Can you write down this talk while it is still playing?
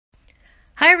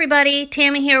Hi everybody,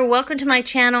 Tammy here. Welcome to my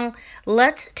channel.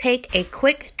 Let's take a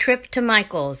quick trip to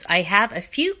Michael's. I have a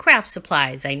few craft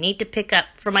supplies I need to pick up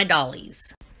for my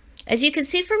dollies. As you can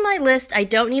see from my list, I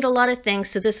don't need a lot of things,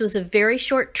 so this was a very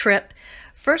short trip.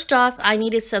 First off, I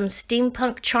needed some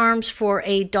steampunk charms for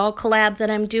a doll collab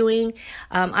that I'm doing.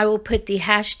 I will put the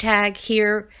hashtag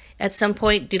here at some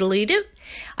point, doodly-doo.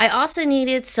 I also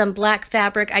needed some black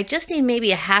fabric. I just need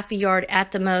maybe a half a yard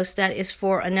at the most. That is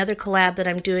for another collab that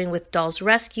I'm doing with Dolls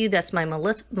Rescue. That's my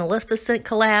Maleficent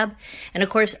collab. And of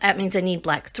course, that means I need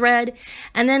black thread.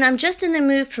 And then I'm just in the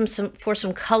mood for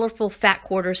some colorful fat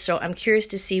quarters, so I'm curious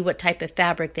to see what type of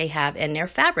fabric they have in their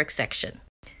fabric section.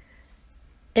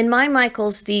 In my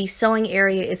Michael's, the sewing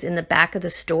area is in the back of the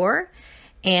store,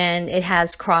 and it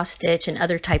has cross stitch and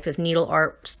other type of needle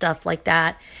art stuff like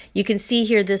that. You can see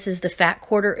here, this is the fat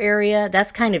quarter area.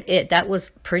 That's kind of it. That was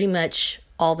pretty much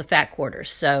all the fat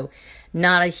quarters, so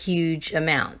not a huge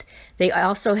amount. They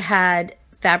also had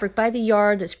fabric by the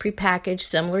yard that's prepackaged,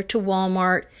 similar to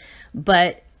Walmart,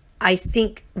 but I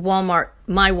think Walmart,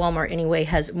 my Walmart anyway,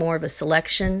 has more of a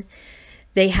selection.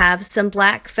 They have some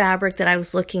black fabric that I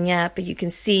was looking at, but you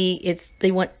can see they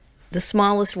want the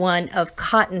smallest one of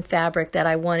cotton fabric that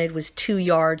I wanted was 2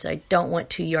 yards. I don't want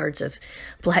 2 yards of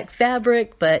black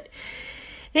fabric, but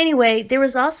anyway, there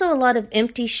was also a lot of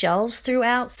empty shelves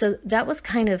throughout, so that was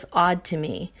kind of odd to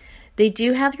me. They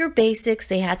do have your basics.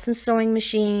 They had some sewing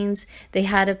machines. They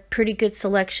had a pretty good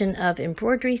selection of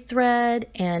embroidery thread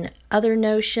and other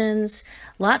notions,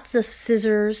 lots of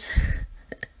scissors.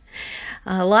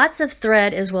 Lots of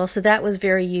thread as well, so that was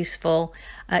very useful.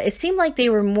 It seemed like they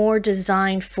were more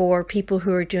designed for people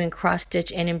who are doing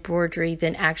cross-stitch and embroidery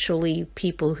than actually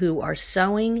people who are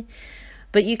sewing.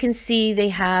 But you can see they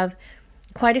have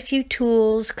quite a few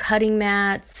tools, cutting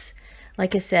mats,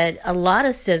 like I said, a lot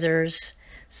of scissors.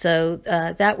 So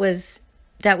that was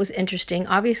interesting.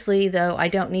 Obviously, though, I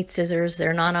don't need scissors.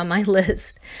 They're not on my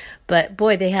list. But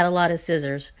boy, they had a lot of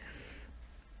scissors.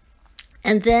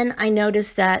 And then I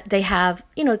noticed that they have,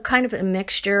 kind of a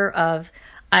mixture of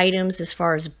items as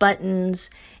far as buttons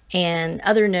and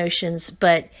other notions,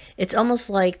 but it's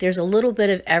almost like there's a little bit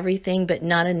of everything, but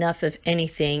not enough of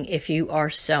anything if you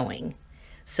are sewing.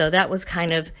 So that was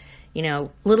kind of, a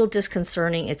little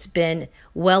disconcerting. It's been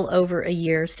well over a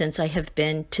year since I have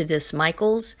been to this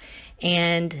Michael's,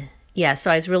 and yeah,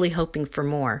 so I was really hoping for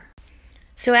more.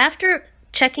 So after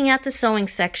checking out the sewing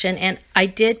section, and I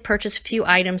did purchase a few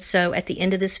items, so at the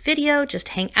end of this video, just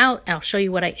hang out and I'll show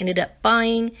you what I ended up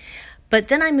buying. But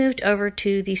then I moved over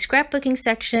to the scrapbooking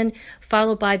section,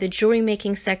 followed by the jewelry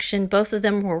making section. Both of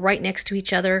them were right next to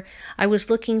each other. I was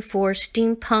looking for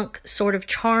steampunk sort of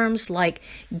charms like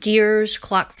gears,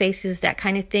 clock faces, that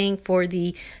kind of thing for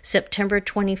the September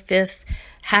 25th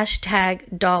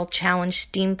hashtag doll challenge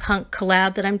steampunk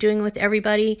collab that I'm doing with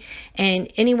everybody.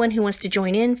 And anyone who wants to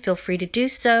join in, feel free to do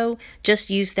so.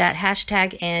 Just use that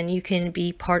hashtag and you can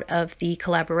be part of the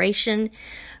collaboration.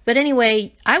 But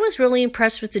anyway, I was really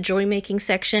impressed with the jewelry making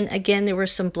section. Again, there were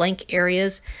some blank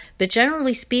areas, but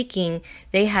generally speaking,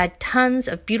 they had tons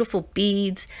of beautiful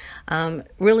beads,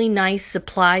 really nice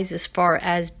supplies as far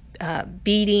as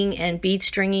beading and bead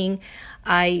stringing.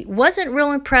 I wasn't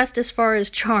real impressed as far as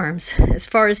charms, as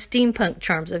far as steampunk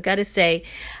charms. I've got to say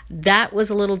that was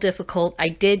a little difficult. I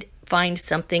did find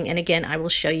something, and again, I will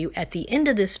show you at the end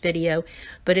of this video.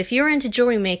 But if you're into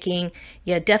jewelry making,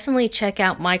 yeah, definitely check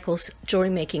out Michael's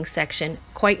jewelry making section.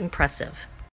 Quite impressive.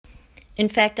 In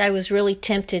fact, I was really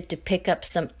tempted to pick up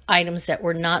some items that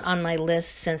were not on my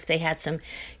list since they had some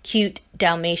cute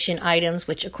Dalmatian items,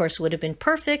 which of course would have been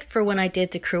perfect for when I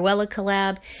did the Cruella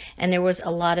collab. And there was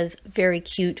a lot of very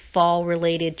cute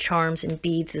fall-related charms and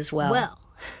beads as well. Well,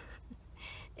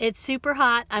 it's super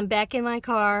hot. I'm back in my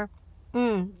car.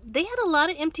 They had a lot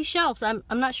of empty shelves. I'm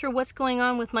not sure what's going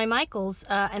on with my Michael's,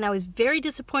 and I was very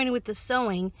disappointed with the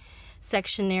sewing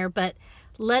section there, but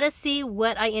let us see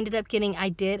what I ended up getting. I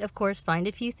did, of course, find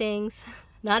a few things.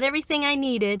 Not everything I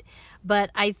needed,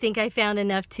 but I think I found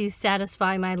enough to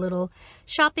satisfy my little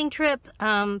shopping trip.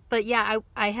 But yeah,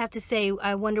 I have to say,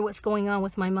 I wonder what's going on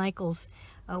with my Michael's.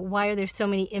 Why are there so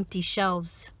many empty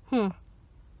shelves?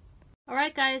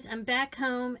 Alright guys, I'm back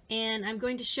home, and I'm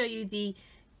going to show you the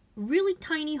really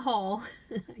tiny haul,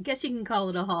 I guess you can call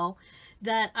it a haul,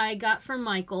 that I got from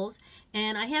Michael's.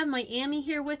 And I have my Amy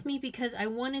here with me because I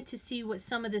wanted to see what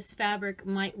some of this fabric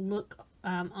might look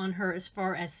on her as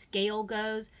far as scale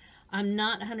goes. I'm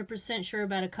not 100% sure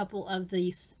about a couple of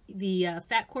the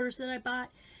fat quarters that I bought,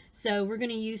 so we're going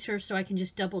to use her so I can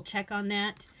just double check on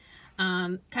that.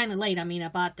 Kind of late, I mean, I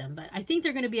bought them, but I think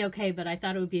they're going to be okay, but I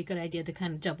thought it would be a good idea to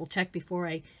kind of double check before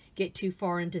I get too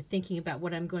far into thinking about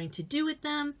what I'm going to do with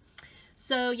them.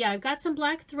 So yeah, I've got some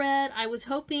black thread. I was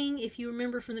hoping, if you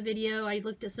remember from the video, I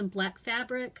looked at some black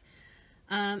fabric.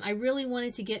 I really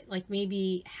wanted to get like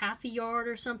maybe half a yard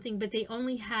or something, but they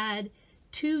only had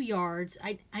 2 yards.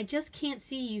 I just can't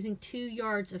see using 2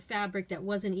 yards of fabric that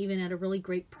wasn't even at a really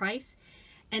great price.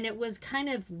 And it was kind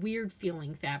of weird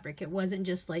feeling fabric. It wasn't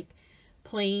just like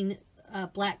plain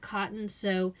black cotton.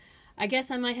 So I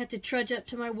guess I might have to trudge up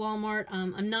to my Walmart.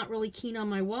 I'm not really keen on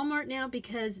my Walmart now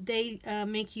because they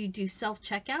make you do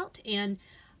self-checkout, and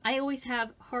I always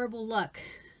have horrible luck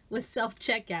with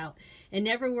self-checkout. It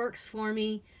never works for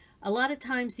me. A lot of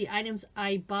times the items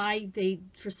I buy,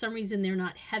 for some reason they're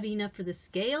not heavy enough for the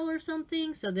scale or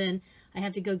something, so then I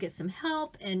have to go get some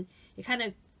help, and it kind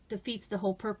of defeats the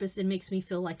whole purpose and makes me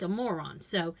feel like a moron.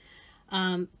 So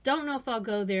don't know if I'll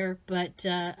go there, but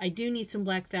I do need some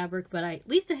black fabric, but at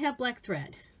least I have black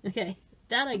thread. Okay,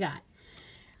 that I got.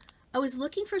 I was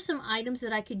looking for some items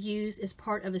that I could use as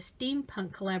part of a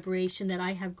steampunk collaboration that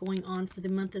I have going on for the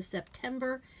month of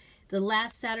September. The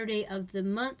last Saturday of the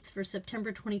month for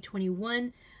September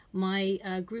 2021,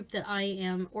 my group that I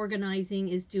am organizing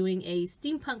is doing a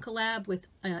steampunk collab with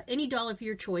any doll of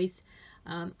your choice.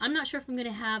 I'm not sure if I'm going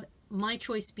to have my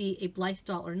choice be a Blythe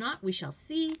doll or not. We shall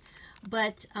see.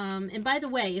 But, and by the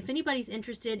way, if anybody's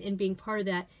interested in being part of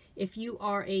that, if you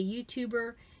are a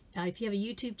YouTuber, if you have a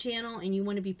YouTube channel and you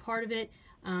want to be part of it,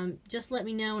 just let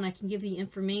me know and I can give the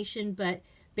information. But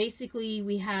basically,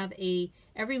 we have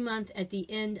every month at the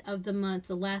end of the month,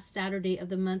 the last Saturday of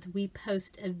the month, we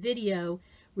post a video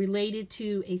related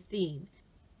to a theme.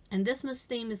 And this month's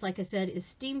theme is, like I said, is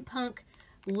steampunk.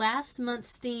 Last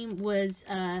month's theme was,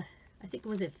 I think,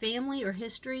 was it family or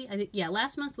history? I think, yeah,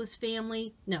 last month was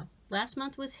family. No, last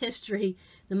month was history.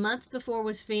 The month before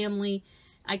was family.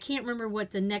 I can't remember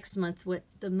what the next month, what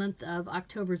the month of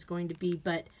October is going to be,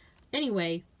 but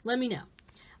anyway, let me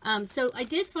know. So I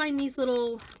did find these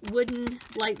little wooden,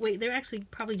 lightweight, they're actually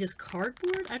probably just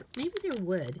cardboard. Maybe they're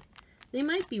wood. They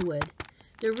might be wood.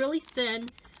 They're really thin.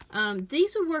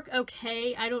 These would work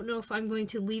okay. I don't know if I'm going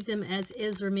to leave them as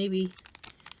is or maybe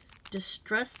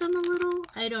distress them a little.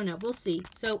 I don't know. We'll see.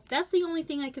 So that's the only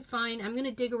thing I could find. I'm going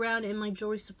to dig around in my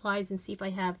jewelry supplies and see if I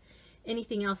have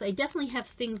anything else. I definitely have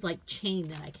things like chain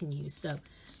that I can use, so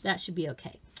that should be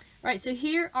okay. All right, so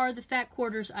here are the fat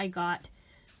quarters I got.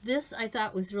 This I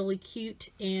thought was really cute,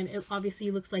 and it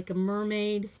obviously looks like a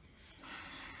mermaid.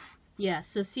 Yeah,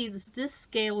 so see, this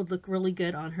scale would look really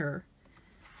good on her.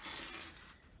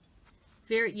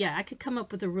 Yeah, I could come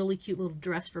up with a really cute little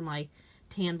dress for my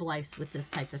tan Blythes with this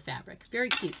type of fabric. Very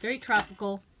cute, very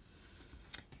tropical.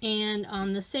 And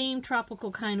on the same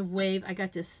tropical kind of wave, I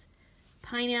got this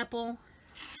pineapple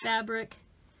fabric.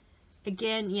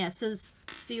 Again, yeah, so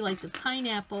see, like the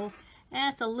pineapple,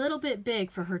 that's a little bit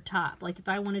big for her top. Like if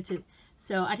I wanted to,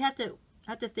 so I'd have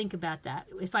to think about that.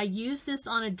 If I use this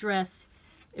on a dress,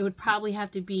 it would probably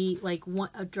have to be like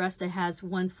a dress that has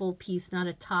one full piece, not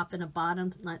a top and a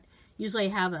bottom. Usually I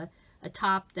have a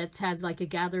top that has like a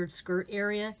gathered skirt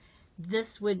area.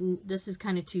 This is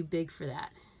kind of too big for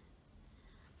that.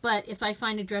 But if I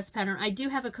find a dress pattern, I do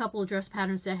have a couple of dress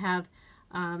patterns that have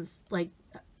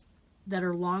that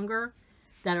are longer,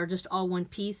 that are just all one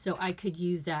piece, so I could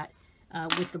use that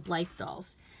with the Blythe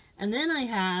dolls. And then I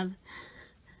have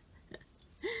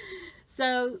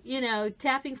so, you know,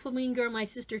 Tapping Flamingo, my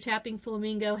sister Tapping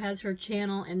Flamingo has her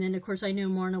channel, and then of course I know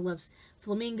Marna loves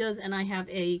flamingos, and I have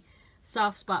a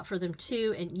soft spot for them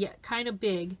too, and yeah, kind of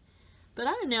big. But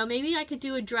I don't know, maybe I could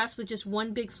do a dress with just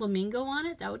one big flamingo on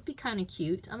it. That would be kind of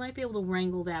cute. I might be able to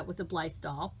wrangle that with a Blythe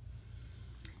doll.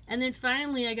 And then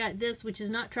finally I got this, which is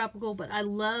not tropical, but I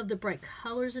love the bright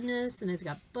colors in this, and it's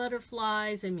got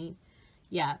butterflies. I mean,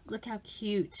 yeah, look how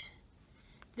cute.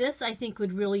 This I think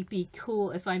would really be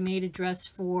cool if I made a dress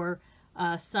for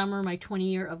summer, my 20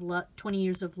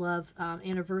 years of love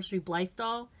anniversary Blythe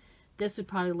doll. This would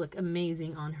probably look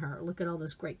amazing on her. Look at all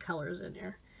those great colors in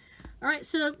there. All right,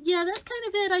 so yeah, that's kind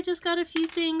of it. I just got a few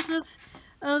things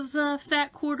of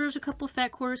fat quarters. A couple of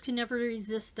fat quarters, can never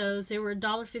resist those. They were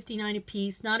 $1.59 a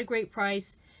piece. Not a great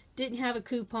price. Didn't have a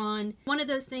coupon. One of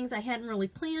those things I hadn't really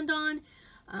planned on.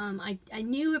 I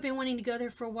knew I've been wanting to go there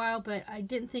for a while, but I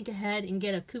didn't think ahead and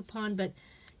get a coupon. But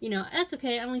you know, that's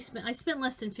okay. I spent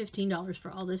less than $15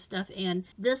 for all this stuff, and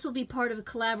this will be part of a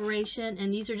collaboration.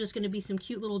 And these are just going to be some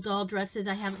cute little doll dresses.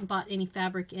 I haven't bought any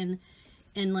fabric in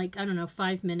like, I don't know,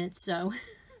 5 minutes. So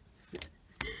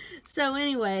so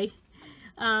anyway,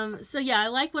 so yeah, I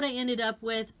like what I ended up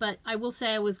with, but I will say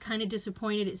I was kind of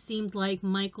disappointed. It seemed like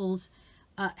Michael's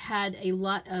had a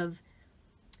lot of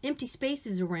empty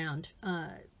spaces around,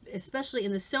 especially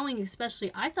in the sewing.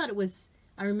 Especially, I thought it was,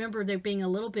 I remember there being a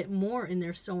little bit more in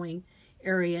their sewing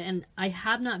area, and I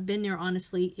have not been there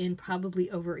honestly in probably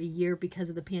over a year because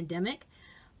of the pandemic,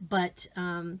 but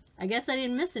I guess I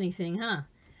didn't miss anything, huh?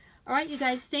 All right, you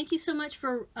guys, thank you so much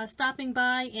for stopping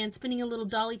by and spending a little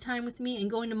dolly time with me and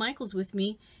going to Michael's with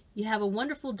me. You have a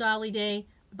wonderful dolly day.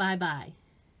 Bye-bye.